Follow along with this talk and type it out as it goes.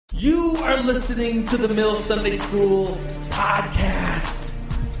You are listening to the Mill Sunday School podcast.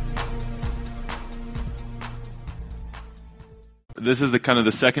 This is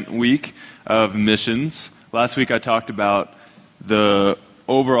the second week of missions. Last week I talked about the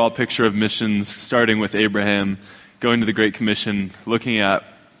overall picture of missions, starting with Abraham, going to the Great Commission, looking at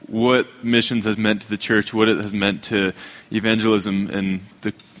what missions has meant to the church, what it has meant to evangelism and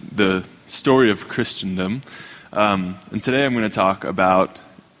the story of Christendom. And today I'm going to talk about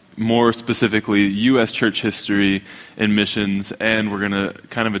more specifically U.S. church history and missions, and we're going to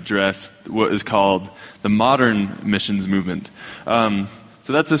kind of address what is called the modern missions movement. So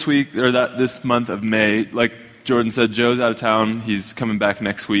that's this month of May. Like Jordan said, Joe's out of town. He's coming back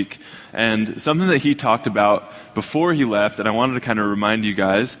next week. And something that he talked about before he left, and I wanted to kind of remind you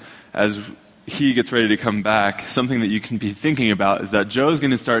guys as he gets ready to come back, something that you can be thinking about is that Joe's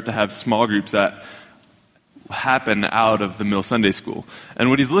going to start to have small groups that happen out of the Mill Sunday School. And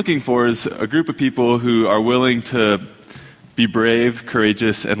what he's looking for is a group of people who are willing to be brave,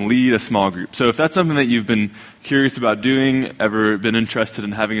 courageous, and lead a small group. So if that's something that you've been curious about doing, ever been interested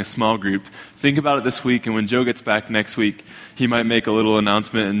in having a small group, think about it this week, and when Joe gets back next week, he might make a little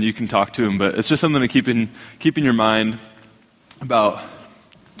announcement and you can talk to him. But it's just something to keep in your mind about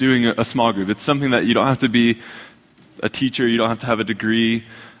doing a small group. It's something that you don't have to be a teacher, you don't have to have a degree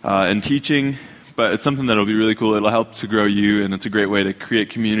in teaching, but it's something that will be really cool. It'll help to grow you, and it's a great way to create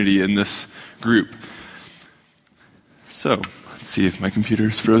community in this group. So, let's see if my computer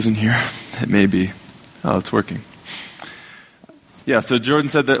is frozen here. It may be. Oh, it's working. Yeah, so Jordan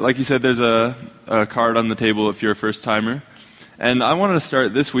said that, like he said, there's a card on the table if you're a first-timer. And I wanted to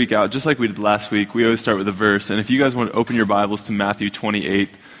start this week out, just like we did last week. We always start with a verse. And if you guys want to open your Bibles to Matthew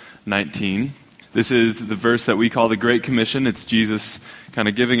 28:19, this is the verse that we call the Great Commission. It's Jesus kind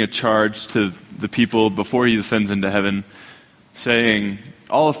of giving a charge to the people before he ascends into heaven, saying,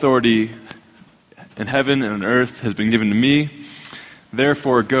 "All authority in heaven and on earth has been given to me.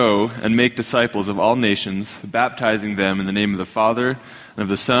 Therefore go and make disciples of all nations, baptizing them in the name of the Father and of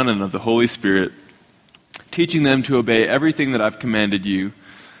the Son and of the Holy Spirit, teaching them to obey everything that I've commanded you."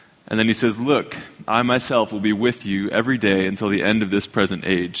 And then he says, "Look, I myself will be with you every day until the end of this present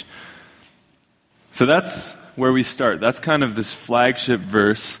age." So that's where we start. That's kind of this flagship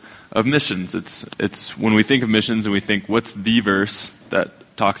verse of missions. It's when we think of missions and we think, what's the verse that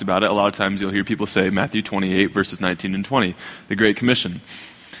talks about it? A lot of times you'll hear people say Matthew 28, verses 19 and 20, the Great Commission.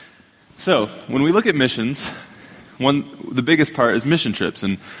 So when we look at missions, the biggest part is mission trips.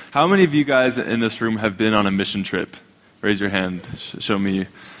 And how many of you guys in this room have been on a mission trip? Raise your hand. Show me.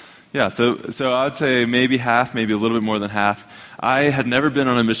 Yeah, so I would say maybe half, maybe a little bit more than half. I had never been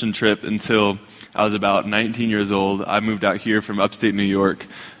on a mission trip until I was about 19 years old. I moved out here from upstate New York.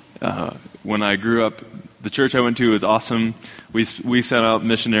 When I grew up, the church I went to was awesome. We sent out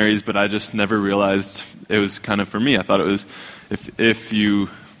missionaries, but I just never realized it was kind of for me. I thought it was, if you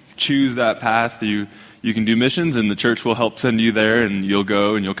choose that path, you can do missions, and the church will help send you there, and you'll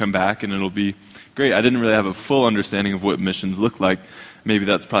go, and you'll come back, and it'll be great. I didn't really have a full understanding of what missions look like. Maybe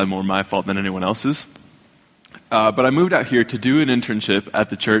that's probably more my fault than anyone else's. But I moved out here to do an internship at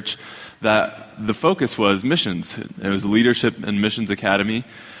the church that the focus was missions. It was a leadership and missions academy.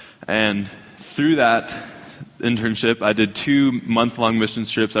 And through that internship, I did 2 month-long mission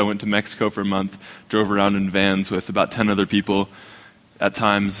trips. I went to Mexico for a month, drove around in vans with about 10 other people. At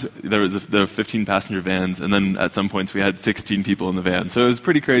times, there were 15-passenger vans, and then at some points we had 16 people in the van. So it was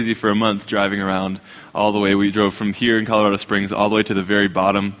pretty crazy for a month driving around all the way. We drove from here in Colorado Springs all the way to the very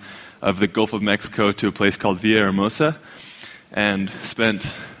bottom of the Gulf of Mexico to a place called Villahermosa, and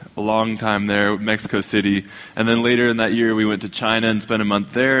spent a long time there, Mexico City. And then later in that year, we went to China and spent a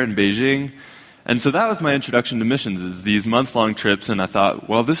month there in Beijing. And so that was my introduction to missions, is these month-long trips. And I thought,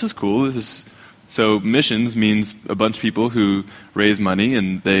 well, this is cool. So missions means a bunch of people who raise money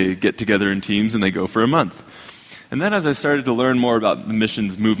and they get together in teams and they go for a month. And then as I started to learn more about the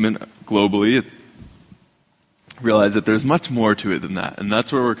missions movement globally, I realized that there's much more to it than that. And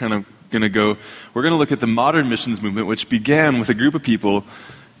that's where we're kind of going to go. We're going to look at the modern missions movement, which began with a group of people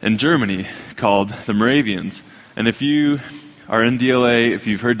in Germany called the Moravians. And if you are in DLA, if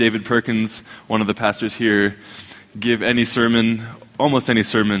you've heard David Perkins, one of the pastors here, give any sermon, almost any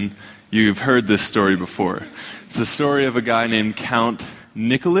sermon, you've heard this story before. It's the story of a guy named Count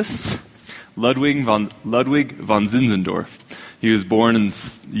Nicholas Ludwig von Zinzendorf. He was born in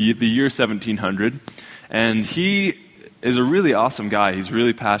the year 1700, and he is a really awesome guy. He's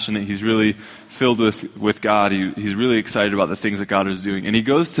really passionate. He's really filled with God. He's really excited about the things that God is doing. And he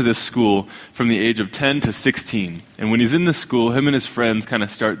goes to this school from the age of 10 to 16. And when he's in this school, him and his friends kind of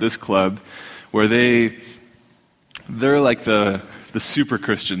start this club where they're like the the super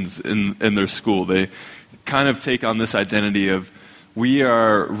Christians in their school. They kind of take on this identity of, we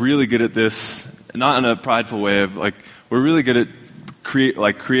are really good at this, not in a prideful way of like, we're really good at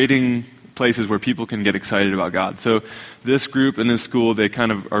creating places where people can get excited about God. So this group in this school, they're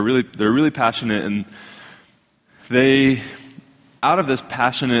really passionate, and out of this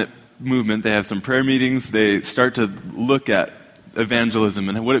passionate movement, they have some prayer meetings. They start to look at evangelism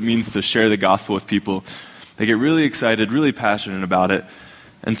and what it means to share the gospel with people. They get really excited, really passionate about it.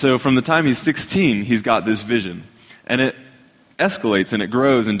 And so from the time he's 16, he's got this vision. And it escalates and it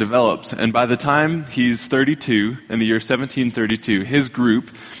grows and develops. And by the time he's 32, in the year 1732, his group,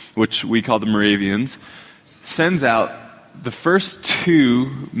 which we call the Moravians, sends out the first two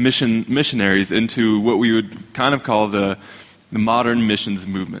missionaries into what we would kind of call the modern missions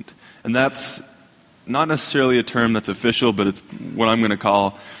movement. And that's not necessarily a term that's official, but it's what I'm going to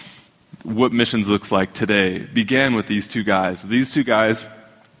call what missions looks like today. It began with these two guys. These two guys,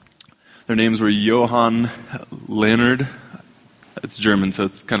 their names were Johann Leonhard. It's German, so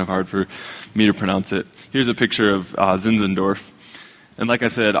it's kind of hard for me to pronounce it. Here's a picture of Zinzendorf. And like I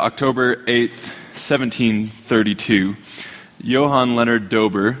said, October 8th, 1732, Johann Leonhard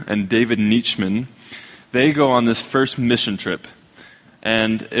Dober and David Nietzschmann, they go on this first mission trip.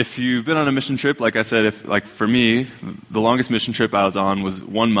 And if you've been on a mission trip, like I said, for me, the longest mission trip I was on was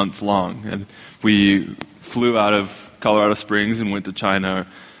 1 month long. And we flew out of Colorado Springs and went to China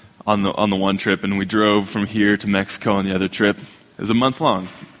on the one trip, and we drove from here to Mexico on the other trip. It was a month long.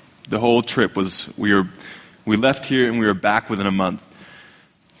 The whole trip was, we left here and we were back within a month.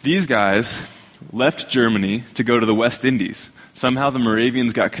 These guys left Germany to go to the West Indies. Somehow the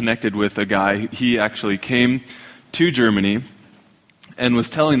Moravians got connected with a guy. He actually came to Germany and was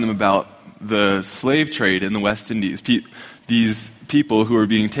telling them about the slave trade in the West Indies. These people who were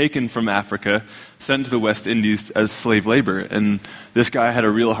being taken from Africa, sent to the West Indies as slave labor. And this guy had a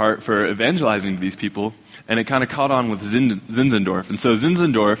real heart for evangelizing these people, and it kind of caught on with Zinzendorf. And so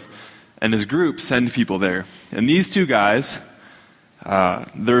Zinzendorf and his group send people there. And these two guys,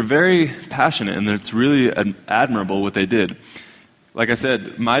 they're very passionate, and it's really admirable what they did. Like I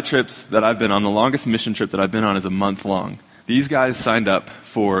said, my trips that I've been on, the longest mission trip that I've been on is a month long. These guys signed up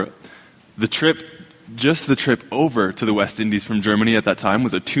for the trip, just the trip over to the West Indies from Germany at that time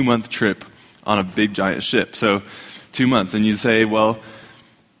was a 2-month trip on a big giant ship. So 2 months. And you say, well,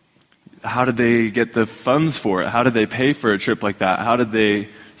 how did they get the funds for it? How did they pay for a trip like that? How did they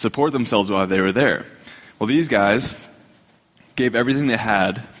support themselves while they were there? Well, these guys gave everything they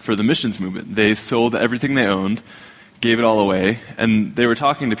had for the missions movement. They sold everything they owned, gave it all away, and they were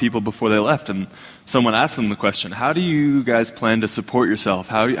talking to people before they left, and someone asked them the question, how do you guys plan to support yourself?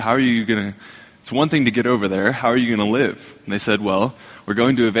 How are you going to, it's one thing to get over there, how are you going to live? And they said, well, we're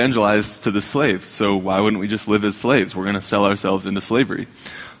going to evangelize to the slaves, so why wouldn't we just live as slaves? We're going to sell ourselves into slavery.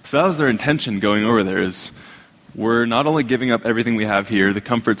 So that was their intention going over there, is we're not only giving up everything we have here, the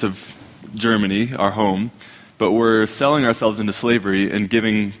comforts of Germany, our home, but we're selling ourselves into slavery and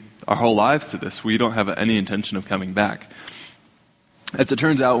giving our whole lives to this. We don't have any intention of coming back. As it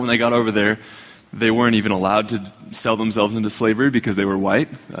turns out, when they got over there, they weren't even allowed to sell themselves into slavery because they were white.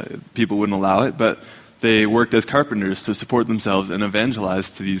 People wouldn't allow it, but they worked as carpenters to support themselves and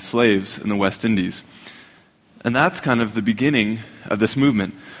evangelize to these slaves in the West Indies. And that's kind of the beginning of this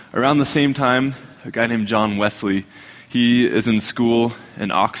movement. Around the same time, a guy named John Wesley, he is in school in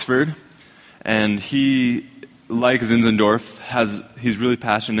Oxford, and he, like Zinzendorf, he's really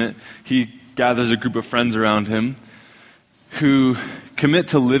passionate. He gathers a group of friends around him who commit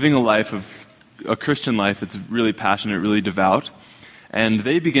to living a Christian life that's really passionate, really devout. And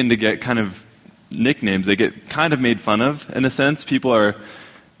they begin to get kind of nicknames. They get kind of made fun of, in a sense. People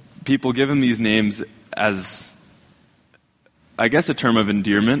give them these names as, I guess, a term of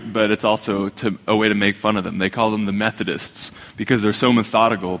endearment, but it's also a way to make fun of them. They call them the Methodists because they're so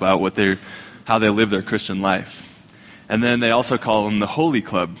methodical about how they live their Christian life. And then they also call them the Holy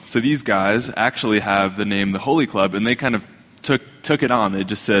Club. So these guys actually have the name the Holy Club, and they kind of took it on. They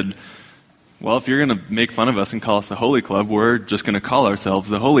just said, well, if you're going to make fun of us and call us the Holy Club, we're just going to call ourselves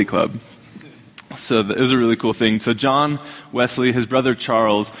the Holy Club. So it was a really cool thing. So John Wesley, his brother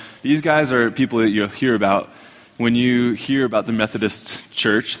Charles, these guys are people that you'll hear about. When you hear about the Methodist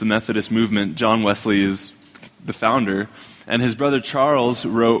Church, the Methodist movement, John Wesley is the founder. And his brother Charles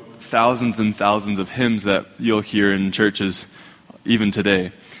wrote thousands and thousands of hymns that you'll hear in churches even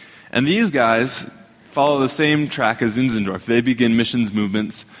today. And these guys follow the same track as Zinzendorf. They begin missions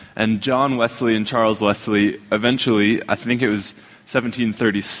movements, and John Wesley and Charles Wesley, eventually, I think it was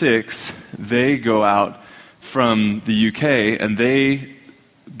 1736, they go out from the UK, and they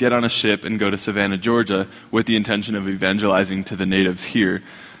get on a ship and go to Savannah, Georgia, with the intention of evangelizing to the natives here,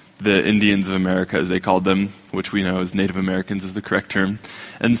 the Indians of America, as they called them, which we know as Native Americans is the correct term.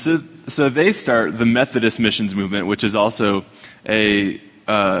 And so they start the Methodist missions movement, which is also a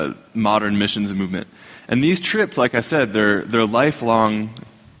modern missions movement. And these trips, like I said, they're lifelong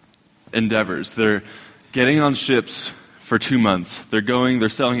endeavors. They're getting on ships for 2 months. They're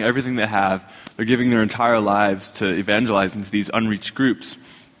selling everything they have. They're giving their entire lives to evangelize into these unreached groups.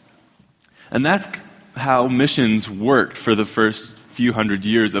 And that's how missions worked for the first few hundred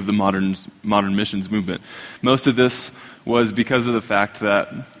years of the modern missions movement. Most of this was because of the fact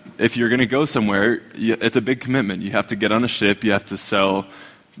that if you're going to go somewhere, it's a big commitment. You have to get on a ship. You have to sell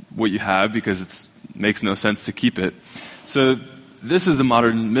what you have because it makes no sense to keep it. So this is the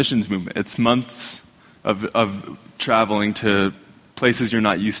modern missions movement. It's months of traveling to places you're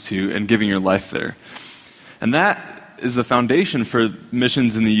not used to and giving your life there. And that is the foundation for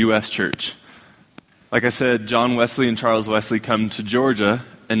missions in the U.S. church. Like I said, John Wesley and Charles Wesley come to Georgia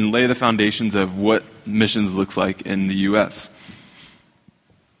and lay the foundations of what missions looks like in the U.S.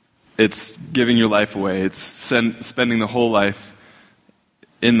 It's giving your life away. It's spending the whole life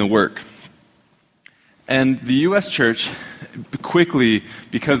in the work. And the U.S. church quickly,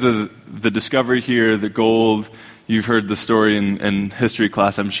 because of the discovery here, the gold, you've heard the story in history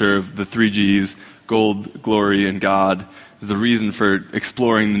class, I'm sure, of the 3 Gs, gold, glory, and God, is the reason for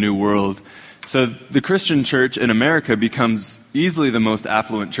exploring the new world. So the Christian church in America becomes easily the most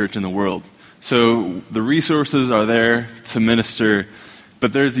affluent church in the world. So the resources are there to minister,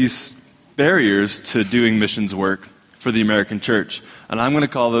 but there's these barriers to doing missions work for the American church. And I'm going to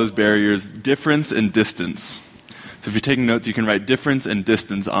call those barriers difference and distance. So if you're taking notes, you can write difference and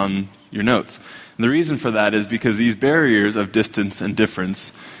distance on your notes. And the reason for that is because these barriers of distance and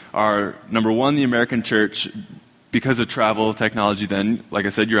difference are, number one, the American church, because of travel technology then, like I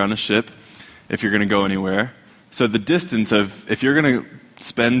said, you're on a ship if you're going to go anywhere. So the distance of, if you're going to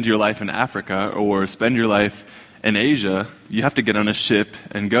spend your life in Africa or spend your life in Asia, you have to get on a ship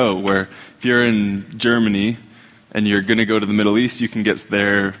and go. Where if you're in Germany and you're going to go to the Middle East, you can get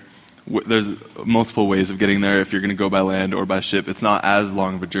there. There's multiple ways of getting there if you're going to go by land or by ship. It's not as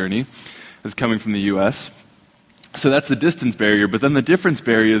long of a journey as coming from the U.S. So that's the distance barrier. But then the difference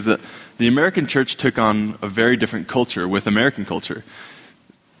barrier is that the American church took on a very different culture with American culture.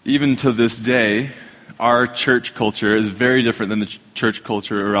 Even to this day, our church culture is very different than the church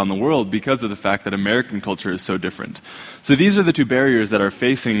culture around the world because of the fact that American culture is so different. So these are the two barriers that are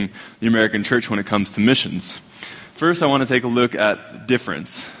facing the American church when it comes to missions. First, I want to take a look at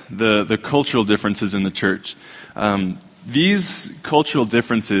difference, the cultural differences in the church. These cultural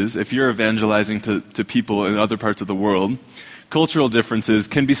differences, if you're evangelizing to people in other parts of the world, cultural differences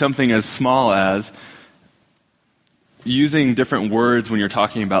can be something as small as using different words when you're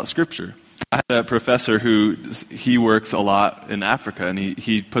talking about Scripture. I had a professor he works a lot in Africa, and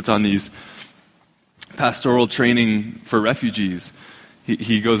he puts on these pastoral training for refugees.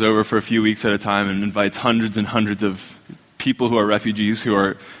 He goes over for a few weeks at a time and invites hundreds and hundreds of people who are refugees, who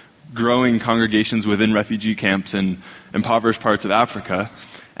are growing congregations within refugee camps in impoverished parts of Africa.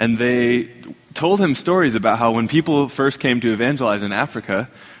 And they told him stories about how when people first came to evangelize in Africa,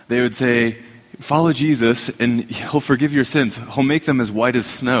 they would say, "Follow Jesus and he'll forgive your sins. He'll make them as white as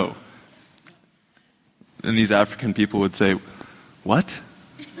snow." And these African people would say, "What?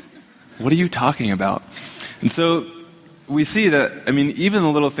 What are you talking about?" And so we see that, even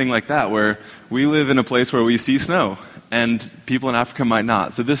a little thing like that, where we live in a place where we see snow, and people in Africa might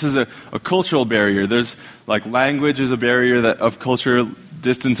not. So this is a cultural barrier. There's, language is a barrier of culture.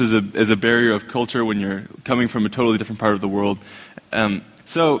 Distance is a barrier of culture when you're coming from a totally different part of the world.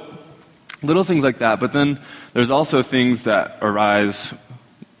 So little things like that. But then there's also things that arise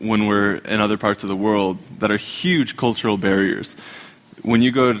when we're in other parts of the world that are huge cultural barriers. When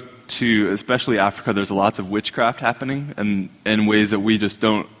you go to, especially Africa, there's lots of witchcraft happening and in ways that we just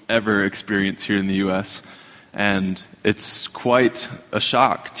don't ever experience here in the U.S. And it's quite a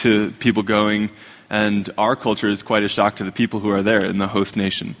shock to people going, and our culture is quite a shock to the people who are there in the host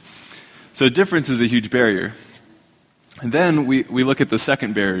nation. So difference is a huge barrier. And then we look at the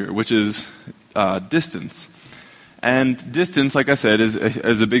second barrier, which is distance. And distance, like I said,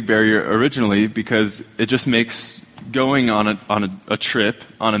 is a big barrier originally because it just makes going on a trip,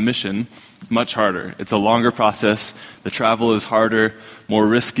 on a mission, much harder. It's a longer process. The travel is harder, more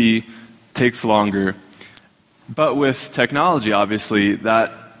risky, takes longer. But with technology, obviously,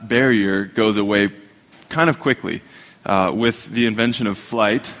 that barrier goes away kind of quickly. With the invention of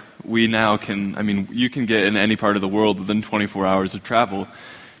flight, we now you can get in any part of the world within 24 hours of travel,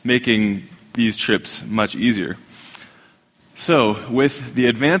 making these trips much easier. So, with the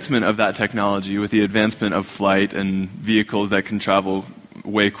advancement of that technology, with the advancement of flight and vehicles that can travel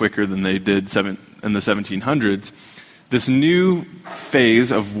way quicker than they did in the 1700s, this new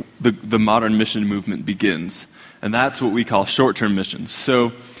phase of the modern mission movement begins. And that's what we call short-term missions.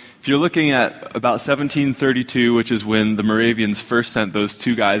 So, if you're looking at about 1732, which is when the Moravians first sent those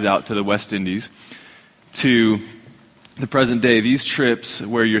two guys out to the West Indies, to the present day, these trips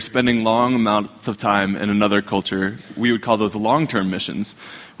where you're spending long amounts of time in another culture, we would call those long-term missions.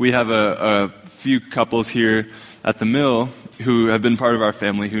 We have a few couples here at the Mill who have been part of our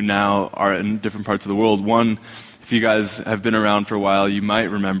family who now are in different parts of the world. One, if you guys have been around for a while, you might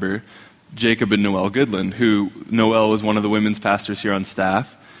remember Jacob and Noelle Goodland, who Noelle was one of the women's pastors here on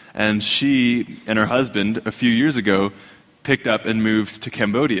staff, and she and her husband, a few years ago, picked up and moved to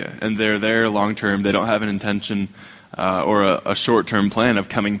Cambodia, and they're there long-term. They don't have an intention or a short-term plan of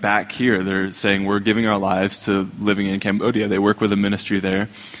coming back here. They're saying, we're giving our lives to living in Cambodia. They work with a ministry there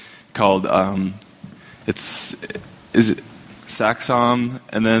called, is it Saxom,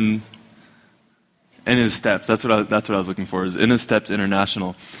 and then In His Steps. That's what I was looking for, is In His Steps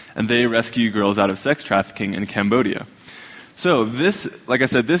International. And they rescue girls out of sex trafficking in Cambodia. So this, like I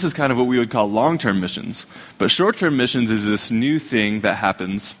said, this is kind of what we would call long-term missions. But short-term missions is this new thing that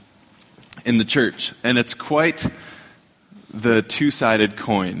happens in the church. And it's quite the two-sided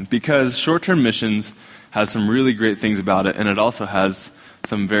coin, because short-term missions has some really great things about it, and it also has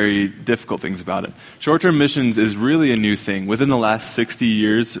some very difficult things about it. Short-term missions is really a new thing. Within the last 60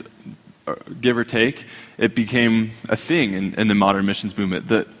 years, give or take, it became a thing in the modern missions movement.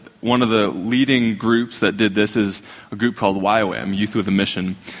 One of the leading groups that did this is a group called YWAM, Youth with a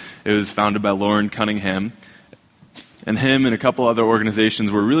Mission. It was founded by Lauren Cunningham. And him and a couple other organizations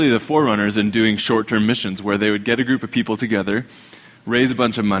were really the forerunners in doing short-term missions, where they would get a group of people together, raise a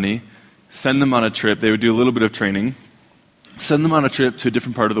bunch of money, send them on a trip. They would do a little bit of training, send them on a trip to a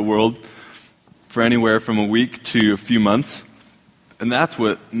different part of the world for anywhere from a week to a few months. And that's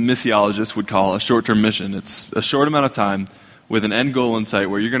what missiologists would call a short-term mission. It's a short amount of time with an end goal in sight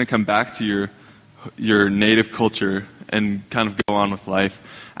where you're going to come back to your native culture and kind of go on with life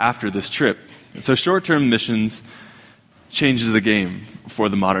after this trip. So short-term missions changes the game for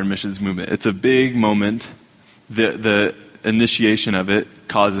the modern missions movement. It's a big moment. The initiation of it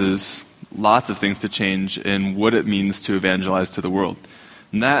causes lots of things to change in what it means to evangelize to the world.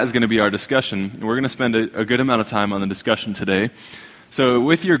 And that is going to be our discussion. We're going to spend a good amount of time on the discussion today. So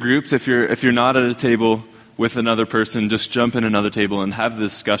with your groups, if you're not at a table with another person, just jump in another table and have the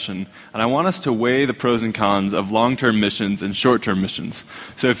discussion. And I want us to weigh the pros and cons of long-term missions and short-term missions.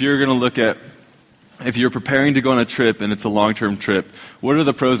 So if you're going to look at, if you're preparing to go on a trip and it's a long-term trip, what are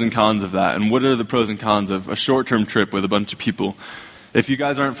the pros and cons of that? And what are the pros and cons of a short-term trip with a bunch of people? If you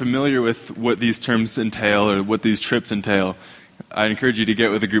guys aren't familiar with what these terms entail or what these trips entail, I encourage you to get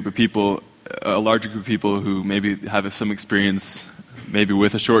with a group of people, a larger group of people who maybe have some experience maybe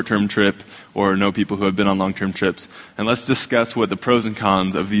with a short-term trip or know people who have been on long-term trips. And let's discuss what the pros and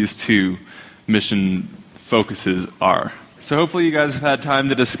cons of these two mission focuses are. So hopefully you guys have had time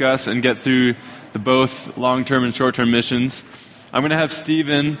to discuss and get through the both long-term and short-term missions. I'm going to have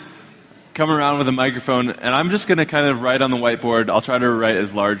Stephen come around with a microphone, and I'm just going to kind of write on the whiteboard. I'll try to write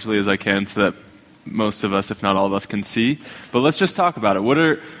as largely as I can so that most of us, if not all of us, can see. But let's just talk about it.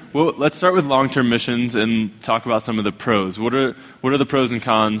 Let's start with long-term missions and talk about some of the pros. What are the pros and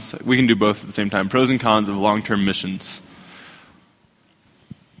cons? We can do both at the same time. Pros and cons of long-term missions.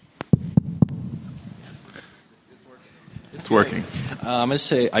 It's working. I'd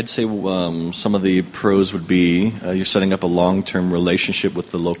say some of the pros would be you're setting up a long-term relationship with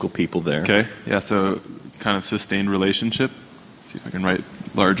the local people there. Okay. Yeah. So kind of sustained relationship. Let's see if I can write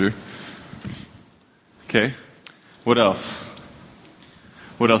larger. Okay. What else?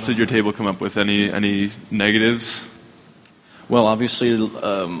 What else did your table come up with? Any negatives? Well, obviously,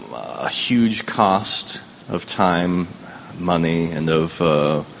 a huge cost of time, money, and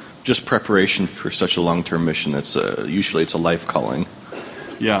of just preparation for such a long-term mission. That's usually it's a life calling.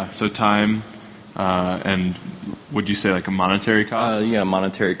 Yeah. So time, and would you say like a monetary cost? Yeah,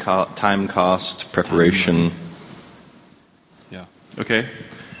 monetary time cost, preparation. Yeah. Okay.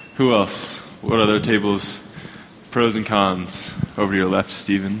 Who else? What other tables? Pros and cons. Over to your left,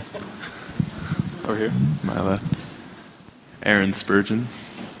 Stephen. Over here, my left. Aaron Spurgeon.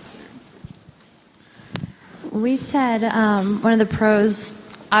 We said one of the pros,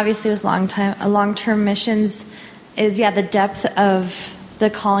 obviously with long-term missions, is the depth of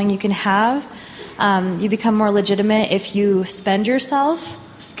the calling you can have. You become more legitimate if you spend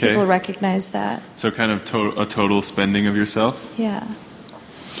yourself. Okay. People recognize that. So kind of a total spending of yourself? Yeah.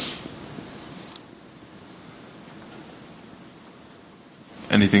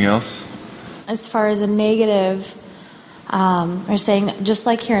 Anything else? As far as a negative, we're saying just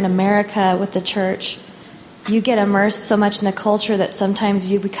like here in America with the church, you get immersed so much in the culture that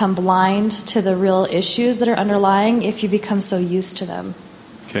sometimes you become blind to the real issues that are underlying if you become so used to them.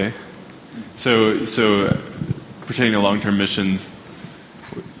 Okay. So pertaining to long-term missions,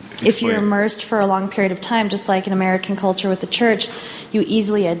 if you're immersed for a long period of time, just like in American culture with the church, you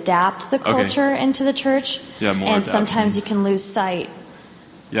easily adapt the culture into the church. Yeah, more and adapting. sometimes you can lose sight.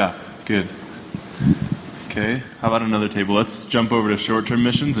 Yeah, good. Okay, how about another table? Let's jump over to short-term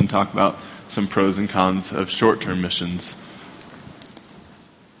missions and talk about some pros and cons of short-term missions.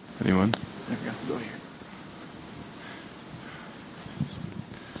 Anyone? There we go. Go here.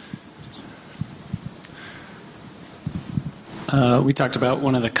 We talked about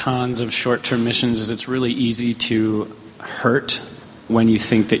one of the cons of short-term missions is it's really easy to hurt when you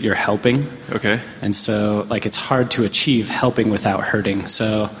think that you're helping. Okay. And so, like, it's hard to achieve helping without hurting.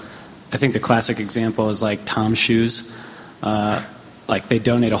 So I think the classic example is like Tom's Shoes. Like, they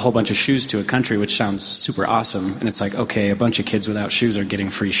donate a whole bunch of shoes to a country, which sounds super awesome. And it's like, okay, a bunch of kids without shoes are getting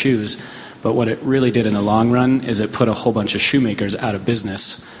free shoes. But what it really did in the long run is it put a whole bunch of shoemakers out of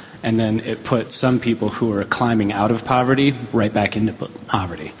business. And then it put some people who were climbing out of poverty right back into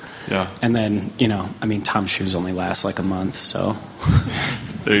poverty. Yeah. And then, Tom's Shoes only last like a month, so.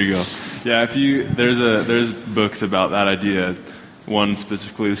 There you go. Yeah, there's books about that idea. One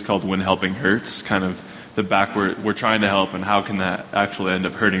specifically is called When Helping Hurts, kind of the backward, we're trying to help, and how can that actually end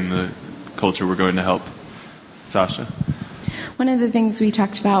up hurting the culture we're going to help? Sasha? One of the things we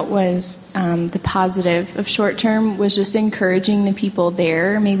talked about was the positive of short term was just encouraging the people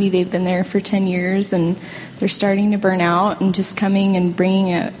there. Maybe they've been there for 10 years and they're starting to burn out, and just coming and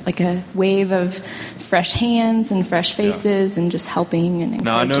bringing a wave of fresh hands and fresh faces and just helping and encouraging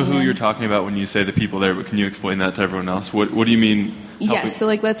Now, I know who them. you're talking about when you say the people there, but can you explain that to everyone else? What do you mean? Yes, so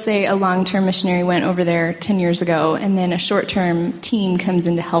let's say a long-term missionary went over there 10 years ago, and then a short-term team comes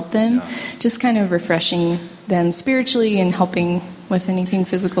in to help them, just kind of refreshing them spiritually and helping with anything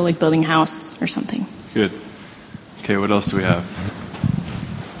physical, like building a house or something. Good. Okay, what else do we have?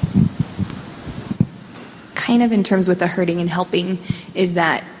 Kind of in terms with the hurting and helping is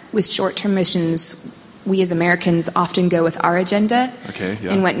that with short-term missions, we as Americans often go with our agenda. Okay,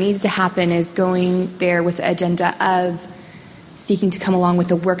 yeah. And what needs to happen is going there with the agenda of seeking to come along with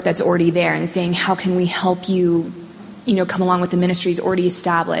the work that's already there and saying, how can we help you, come along with the ministries already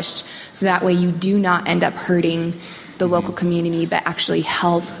established, so that way you do not end up hurting the local community, but actually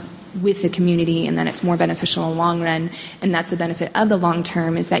help with the community, and then it's more beneficial in the long run. And that's the benefit of the long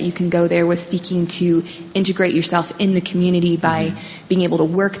term, is that you can go there with seeking to integrate yourself in the community by being able to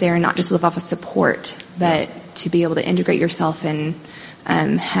work there and not just live off of support, but to be able to integrate yourself and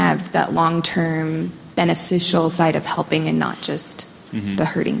have that long term beneficial side of helping and not just the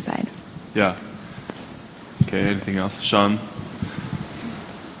hurting side. Yeah. Okay, anything else? Sean?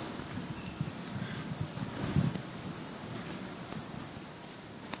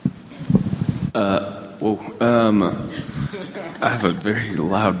 I have a very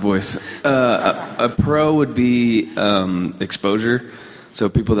loud voice. A pro would be exposure. So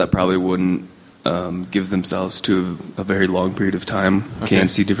people that probably wouldn't give themselves to a very long period of time can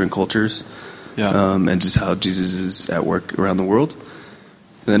see different cultures. Yeah. And just how Jesus is at work around the world.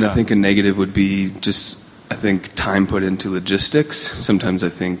 And then I think a negative would be just, I think, time put into logistics. Sometimes I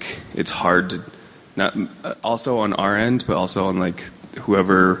think it's hard to, not also on our end, but also on like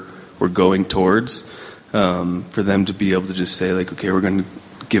whoever we're going towards, for them to be able to just say like, okay, we're going to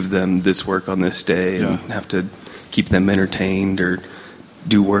give them this work on this day and have to keep them entertained or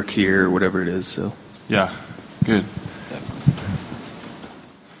do work here or whatever it is. So Yeah, good.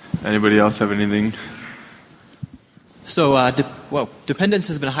 Anybody else have anything? So, dependence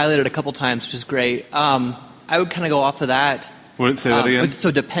has been highlighted a couple times, which is great. I would kind of go off of that. Say that again? So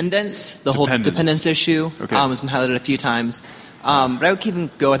dependence, the whole dependence issue has been highlighted a few times. But I would even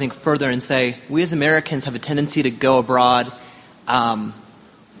go, I think, further and say we as Americans have a tendency to go abroad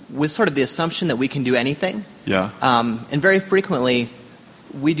with sort of the assumption that we can do anything. Yeah. And very frequently,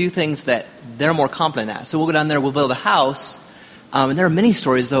 we do things that they're more competent at. So we'll go down there, we'll build a house. And there are many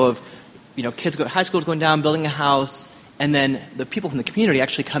stories, though, of kids go to high school going down, building a house, and then the people from the community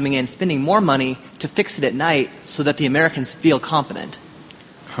actually coming in, spending more money to fix it at night so that the Americans feel competent.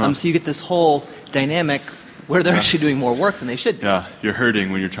 So you get this whole dynamic where they're actually doing more work than they should be. Yeah, you're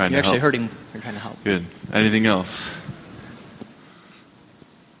hurting when you're trying to help. You're actually hurting when you're trying to help. Good. Anything else?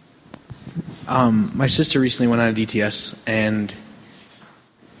 My sister recently went out of DTS, and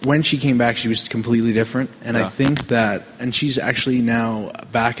when she came back, she was completely different. And I think that, and she's actually now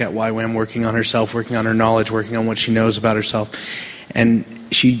back at YWAM working on herself, working on her knowledge, working on what she knows about herself. And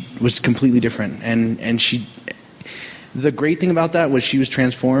she was completely different, and she. The great thing about that was she was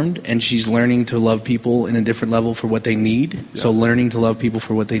transformed, and she's learning to love people in a different level for what they need. Yeah. So learning to love people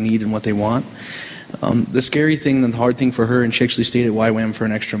for what they need and what they want. The scary thing and the hard thing for her, and she actually stayed at YWAM for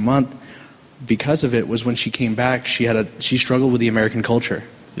an extra month because of it, was when she came back, she struggled with the American culture.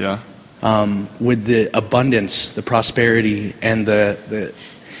 Yeah. With the abundance, the prosperity, and the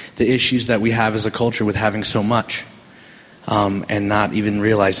issues that we have as a culture with having so much and not even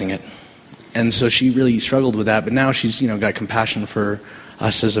realizing it. And so she really struggled with that, but now she's got compassion for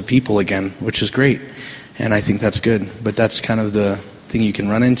us as a people again, which is great, and I think that's good. But that's kind of the thing you can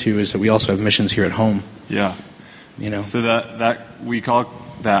run into, is that we also have missions here at home. Yeah. So that we call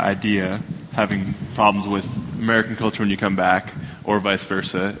that idea, having problems with American culture when you come back, or vice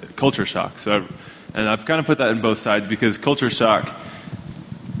versa, culture shock. And I've kind of put that in both sides, because culture shock,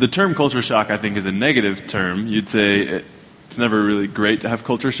 the term culture shock I think is a negative term. You'd say it's never really great to have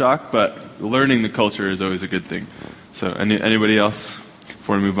culture shock, but learning the culture is always a good thing. So anybody else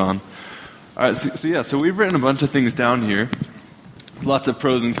before we move on? All right, so we've written a bunch of things down here, lots of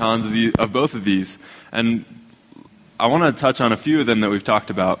pros and cons of both of these, and I want to touch on a few of them that we've talked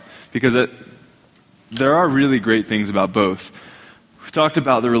about, because there are really great things about both. We've talked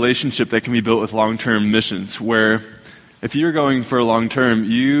about the relationship that can be built with long-term missions, where if you're going for a long-term,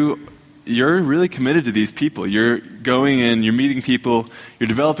 you're really committed to these people. You're going in, you're meeting people, you're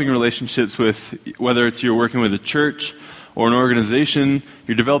developing relationships with, whether it's you're working with a church or an organization,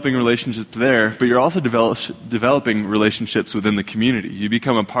 you're developing relationships there, but you're also developing relationships within the community. You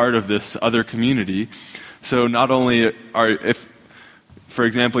become a part of this other community. So not only if, for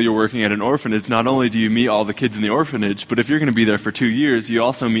example, you're working at an orphanage, not only do you meet all the kids in the orphanage, but if you're going to be there for 2 years, you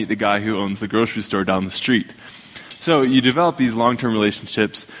also meet the guy who owns the grocery store down the street. So you develop these long-term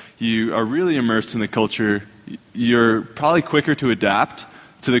relationships. You are really immersed in the culture. You're probably quicker to adapt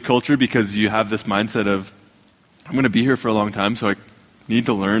to the culture because you have this mindset of, I'm going to be here for a long time, so I need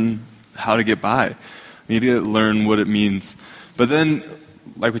to learn how to get by. I need to learn what it means. But then,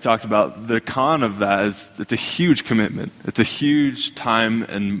 like we talked about, the con of that is it's a huge commitment. It's a huge time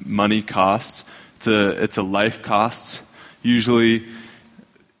and money cost. It's a life cost. Usually,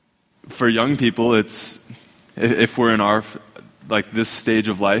 for young people, if we're in our this stage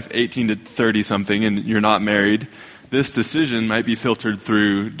of life, 18 to 30 something, and you're not married, this decision might be filtered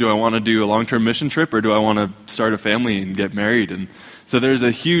through, do I want to do a long-term mission trip, or do I want to start a family and get married? And so there's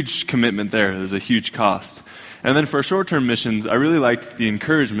a huge commitment there. There's a huge cost. And then for short-term missions, I really liked the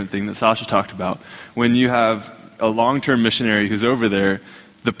encouragement thing that Sasha talked about. When you have a long-term missionary who's over there,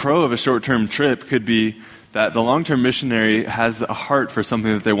 the pro of a short-term trip could be that the long-term missionary has a heart for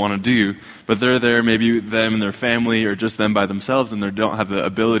something that they want to do, but they're there, maybe them and their family, or just them by themselves, and they don't have the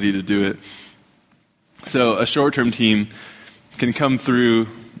ability to do it. So a short-term team can come through,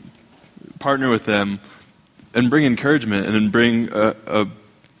 partner with them, and bring encouragement, and then bring a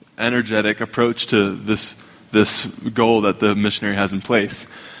energetic approach to this goal that the missionary has in place.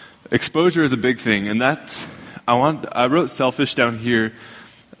 Exposure is a big thing, and I wrote selfish down here.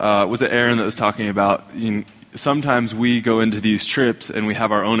 Was it Aaron that was talking about, sometimes we go into these trips and we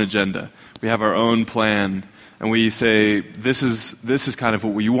have our own agenda. We have our own plan, and we say, this is kind of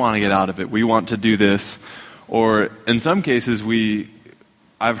what we want to get out of it. We want to do this. Or in some cases,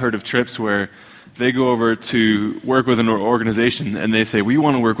 I've heard of trips where they go over to work with an organization and they say, we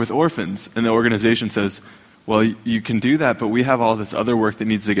want to work with orphans. And the organization says, well, you can do that, but we have all this other work that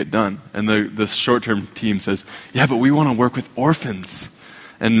needs to get done. And the short-term team says, yeah, but we want to work with orphans.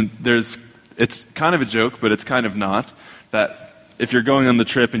 And it's kind of a joke, but it's kind of not, that if you're going on the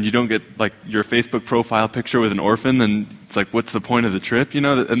trip and you don't get your Facebook profile picture with an orphan, then it's what's the point of the trip?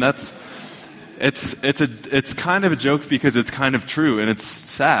 And it's kind of a joke because it's kind of true and it's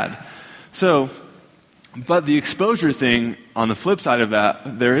sad. So, but the exposure thing, on the flip side of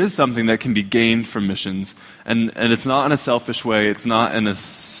that, there is something that can be gained from missions, and it's not in a selfish way, it's not in a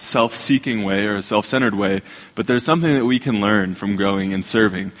self-seeking way or a self-centered way, but there's something that we can learn from going and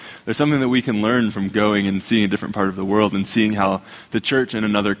serving. There's something that we can learn from going and seeing a different part of the world and seeing how the church in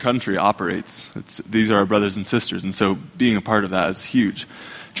another country operates. These are our brothers and sisters, and so being a part of that is huge.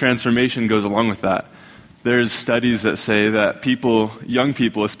 Transformation goes along with that. There's studies that say that young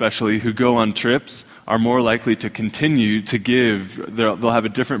people especially, who go on trips are more likely to continue to give. They'll have a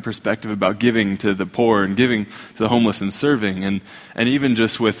different perspective about giving to the poor and giving to the homeless and serving. And even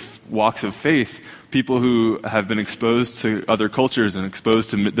just with walks of faith, people who have been exposed to other cultures and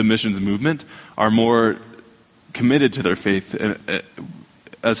exposed to the missions movement are more committed to their faith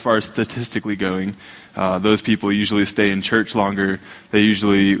as far as statistically going, those people usually stay in church longer. They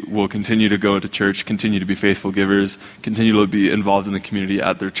usually will continue to go to church, continue to be faithful givers, continue to be involved in the community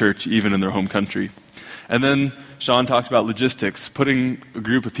at their church, even in their home country. And then Sean talked about logistics, putting a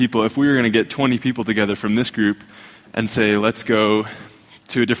group of people, if we were going to get 20 people together from this group and say, let's go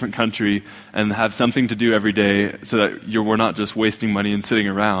to a different country and have something to do every day so that we're not just wasting money and sitting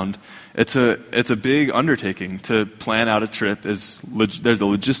around. It's a big undertaking to plan out a trip. There's a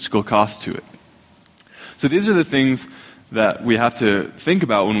logistical cost to it. So these are the things that we have to think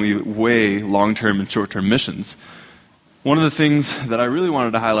about when we weigh long-term and short-term missions. One of the things that I really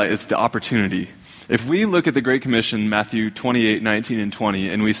wanted to highlight is the opportunity. If we look at the Great Commission, Matthew 28, 19, and 20,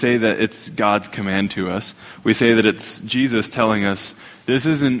 and we say that it's God's command to us, we say that it's Jesus telling us, this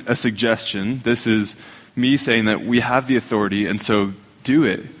isn't a suggestion, this is me saying that we have the authority, and so do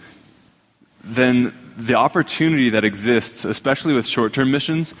it, then the opportunity that exists, especially with short-term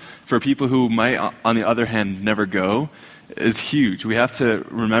missions, for people who might, on the other hand, never go, is huge. We have to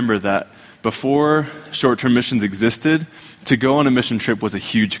remember that before short-term missions existed, to go on a mission trip was a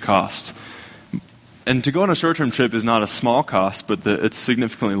huge cost. And to go on a short-term trip is not a small cost, but it's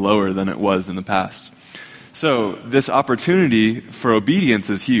significantly lower than it was in the past. So this opportunity for obedience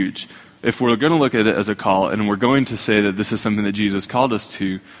is huge. If we're going to look at it as a call, and we're going to say that this is something that Jesus called us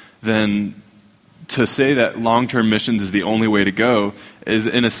to, then to say that long-term missions is the only way to go is,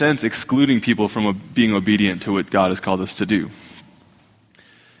 in a sense, excluding people from being obedient to what God has called us to do.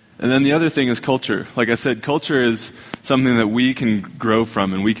 And then the other thing is culture. Like I said, culture is something that we can grow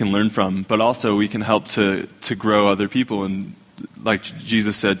from and we can learn from, but also we can help to grow other people and, like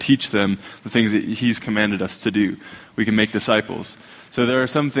Jesus said, teach them the things that he's commanded us to do. We can make disciples. So there are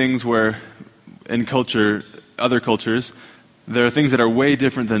some things where in culture, other cultures, there are things that are way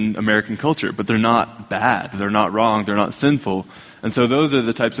different than American culture, but they're not bad, they're not wrong, they're not sinful. And so those are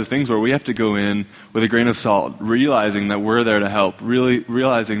the types of things where we have to go in with a grain of salt, realizing that we're there to help, really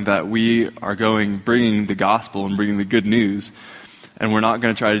realizing that we are bringing the gospel and bringing the good news, and we're not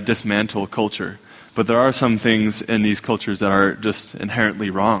going to try to dismantle culture. But there are some things in these cultures that are just inherently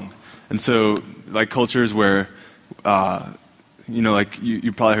wrong. And so, like cultures where, like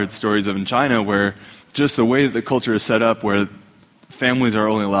you probably heard stories of in China, where just the way that the culture is set up, where families are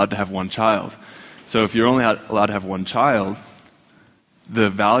only allowed to have one child. So if you're only allowed to have one child,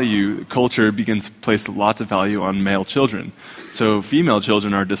 culture begins to place lots of value on male children. So female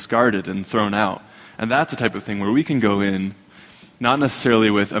children are discarded and thrown out. And that's the type of thing where we can go in, not necessarily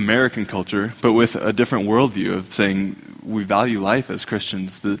with American culture, but with a different worldview of saying we value life as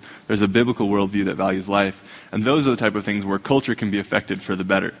Christians. There's a biblical worldview that values life. And those are the type of things where culture can be affected for the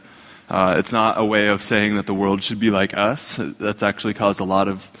better. It's not a way of saying that the world should be like us. That's actually caused a lot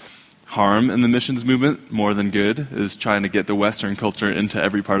of harm in the missions movement, more than good, is trying to get the Western culture into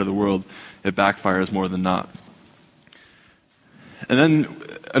every part of the world. It backfires more than not. And then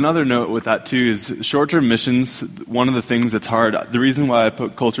another note with that too is short-term missions, one of the things that's hard, the reason why I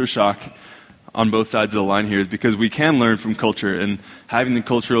put culture shock on both sides of the line here is because we can learn from culture, and having the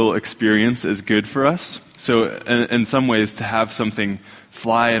cultural experience is good for us. So in some ways, to have something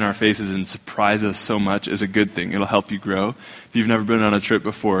fly in our faces and surprise us so much is a good thing. It'll help you grow. If you've never been on a trip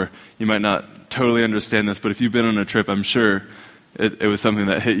before, you might not totally understand this, but if you've been on a trip, I'm sure it was something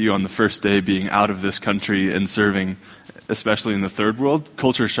that hit you on the first day being out of this country and serving, especially in the third world.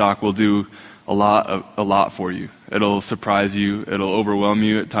 Culture shock will do a lot for you. It'll surprise you. It'll overwhelm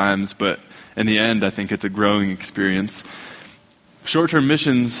you at times, but in the end, I think it's a growing experience. Short-term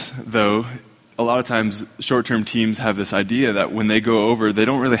missions, though, a lot of times short-term teams have this idea that when they go over, they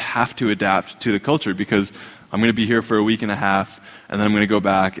don't really have to adapt to the culture because I'm going to be here for a week and a half, and then I'm going to go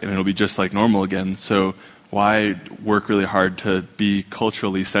back, and it'll be just like normal again. So why work really hard to be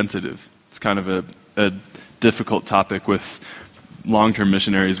culturally sensitive? It's kind of a difficult topic with long-term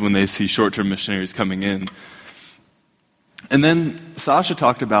missionaries when they see short-term missionaries coming in. And then Sasha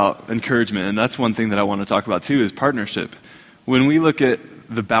talked about encouragement, and that's one thing that I want to talk about too, is partnership. When we look at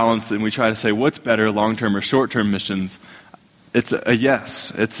the balance and we try to say what's better, long-term or short-term missions, it's a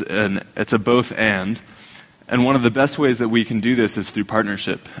yes. It's a both and. And one of the best ways that we can do this is through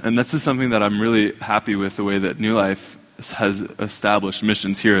partnership. And this is something that I'm really happy with the way that New Life has established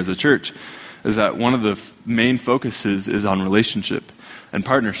missions here as a church, is that one of the main focuses is on relationship and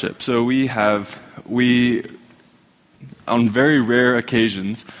partnership. So we on very rare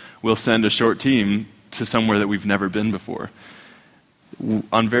occasions, we'll send a short team to somewhere that we've never been before.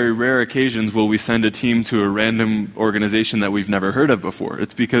 On very rare occasions, will we send a team to a random organization that we've never heard of before.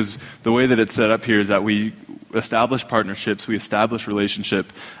 It's because the way that it's set up here is that we establish partnerships, we establish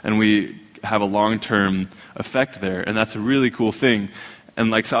relationship, and we have a long-term effect there. And that's a really cool thing. And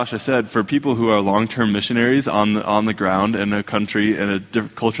like Sasha said, for people who are long-term missionaries on the ground in a country, in a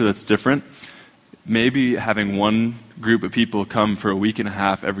culture that's different, maybe having one group of people come for a week and a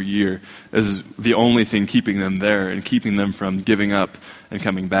half every year is the only thing keeping them there and keeping them from giving up and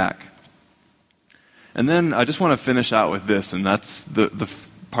coming back. And then I just want to finish out with this, and that's the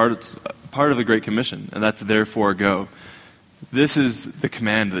part of the Great Commission, and that's therefore go. This is the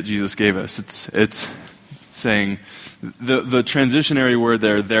command that Jesus gave us. It's saying, the transitionary word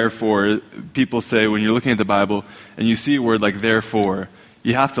there, therefore, people say when you're looking at the Bible and you see a word like therefore,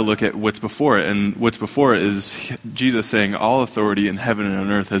 you have to look at what's before it. And what's before it is Jesus saying, all authority in heaven and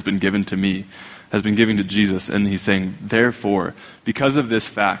on earth has been given to me, has been given to Jesus. And he's saying, therefore, because of this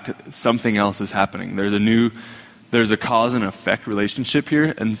fact, something else is happening. There's a cause and effect relationship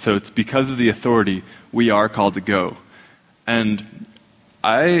here. And so it's because of the authority we are called to go. And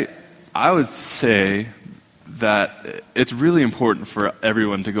I would say that it's really important for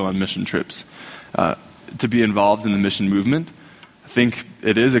everyone to go on mission trips, to be involved in the mission movement. I think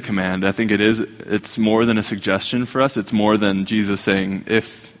it is a command. I think it's more than a suggestion for us. It's more than Jesus saying,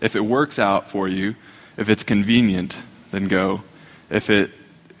 if it works out for you, if it's convenient, then go. If it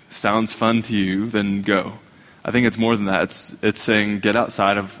sounds fun to you, then go. I think it's more than that. It's saying, get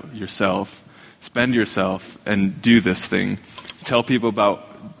outside of yourself, spend yourself, and do this thing. Tell people about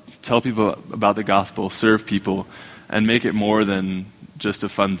the gospel, serve people, and make it more than just a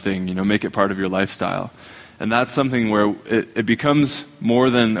fun thing. Make it part of your lifestyle. And that's something where it becomes more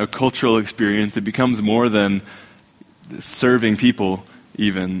than a cultural experience. It becomes more than serving people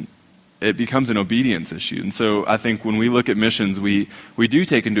even. It becomes an obedience issue. And so I think when we look at missions, we do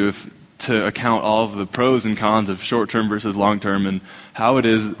take into account all of the pros and cons of short-term versus long-term, and how it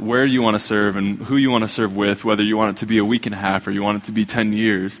is, where you want to serve and who you want to serve with, whether you want it to be a week and a half or you want it to be 10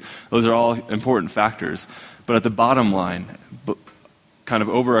 years. Those are all important factors. But at the bottom line, kind of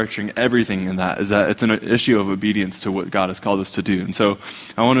overarching everything in that, is that it's an issue of obedience to what God has called us to do. And so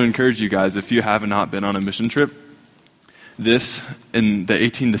I want to encourage you guys, if you have not been on a mission trip, this, in the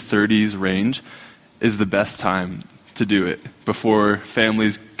 18 to 30s range, is the best time to do it, before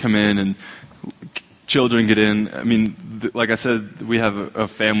families come in and children get in. I mean, like I said, we have a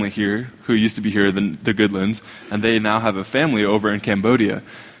family here who used to be here, the Goodlands, and they now have a family over in Cambodia.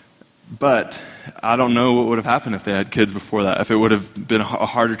 But I don't know what would have happened if they had kids before that, if it would have been a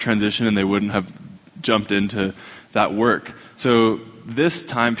harder transition and they wouldn't have jumped into that work. So this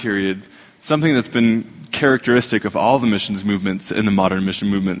time period, something that's been characteristic of all the missions movements in the modern mission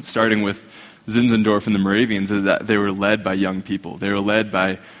movement, starting with Zinzendorf and the Moravians, is that they were led by young people. They were led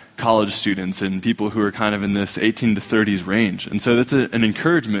by college students and people who are kind of in this 18 to 30s range. And so that's an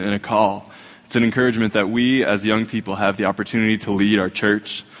encouragement and a call. It's an encouragement that we as young people have the opportunity to lead our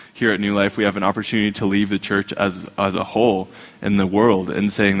church here at New Life. We have an opportunity to lead the church as a whole in the world,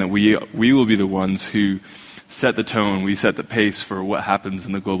 and saying that we will be the ones who set the tone, we set the pace for what happens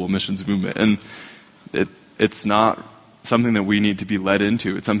in the global missions movement. And it's not something that we need to be led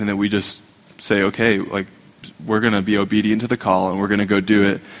into. It's something that we just say, okay, like, we're going to be obedient to the call and we're going to go do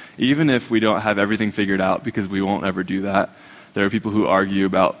it, even if we don't have everything figured out, because we won't ever do that. There are people who argue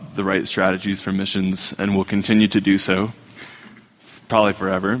about the right strategies for missions and will continue to do so, probably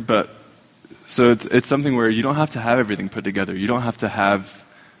forever. But so it's something where you don't have to have everything put together. You don't have to have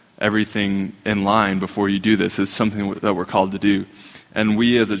everything in line before you do this. It's something that we're called to do. And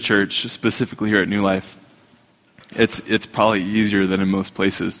we as a church, specifically here at New Life, it's probably easier than in most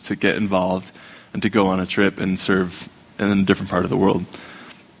places to get involved and to go on a trip and serve in a different part of the world.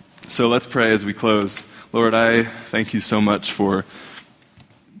 So let's pray as we close. Lord, I thank you so much for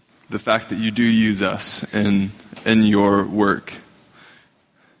the fact that you do use us in your work.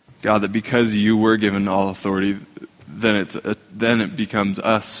 God, that because you were given all authority, then it becomes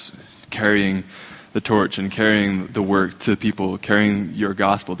us carrying the torch and carrying the work to people, carrying your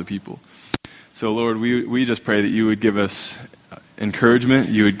gospel to people. So Lord, we just pray that you would give us encouragement,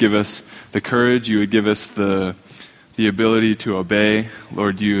 you would give us the courage, you would give us the ability to obey.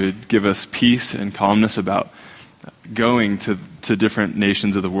 Lord, you would give us peace and calmness about going to different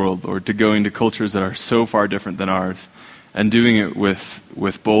nations of the world, Lord, to going to cultures that are so far different than ours, and doing it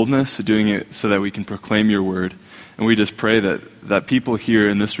with boldness, doing it so that we can proclaim your word. And we just pray that people here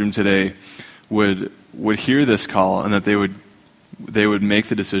in this room today would hear this call, and that they would make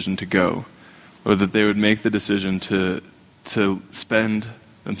the decision to go, or that they would make the decision to spend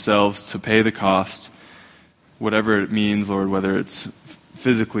themselves, to pay the cost, whatever it means, Lord, whether it's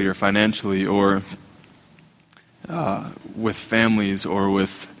physically or financially, or with families, or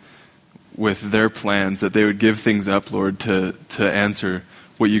with their plans, that they would give things up, Lord, to answer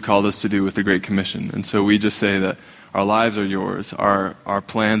what you called us to do with the Great Commission. And so we just say that Our lives are yours. Our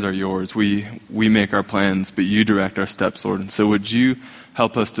plans are yours. We make our plans, but you direct our steps, Lord. And so would you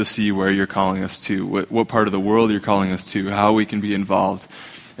help us to see where you're calling us to, what part of the world you're calling us to, how we can be involved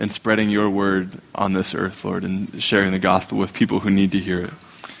in spreading your word on this earth, Lord, and sharing the gospel with people who need to hear it.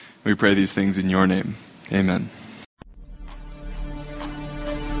 We pray these things in your name. Amen.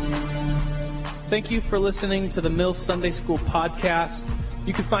 Thank you for listening to the Mills Sunday School podcast.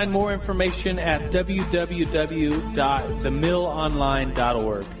 You can find more information at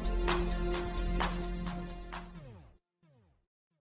www.themillonline.org.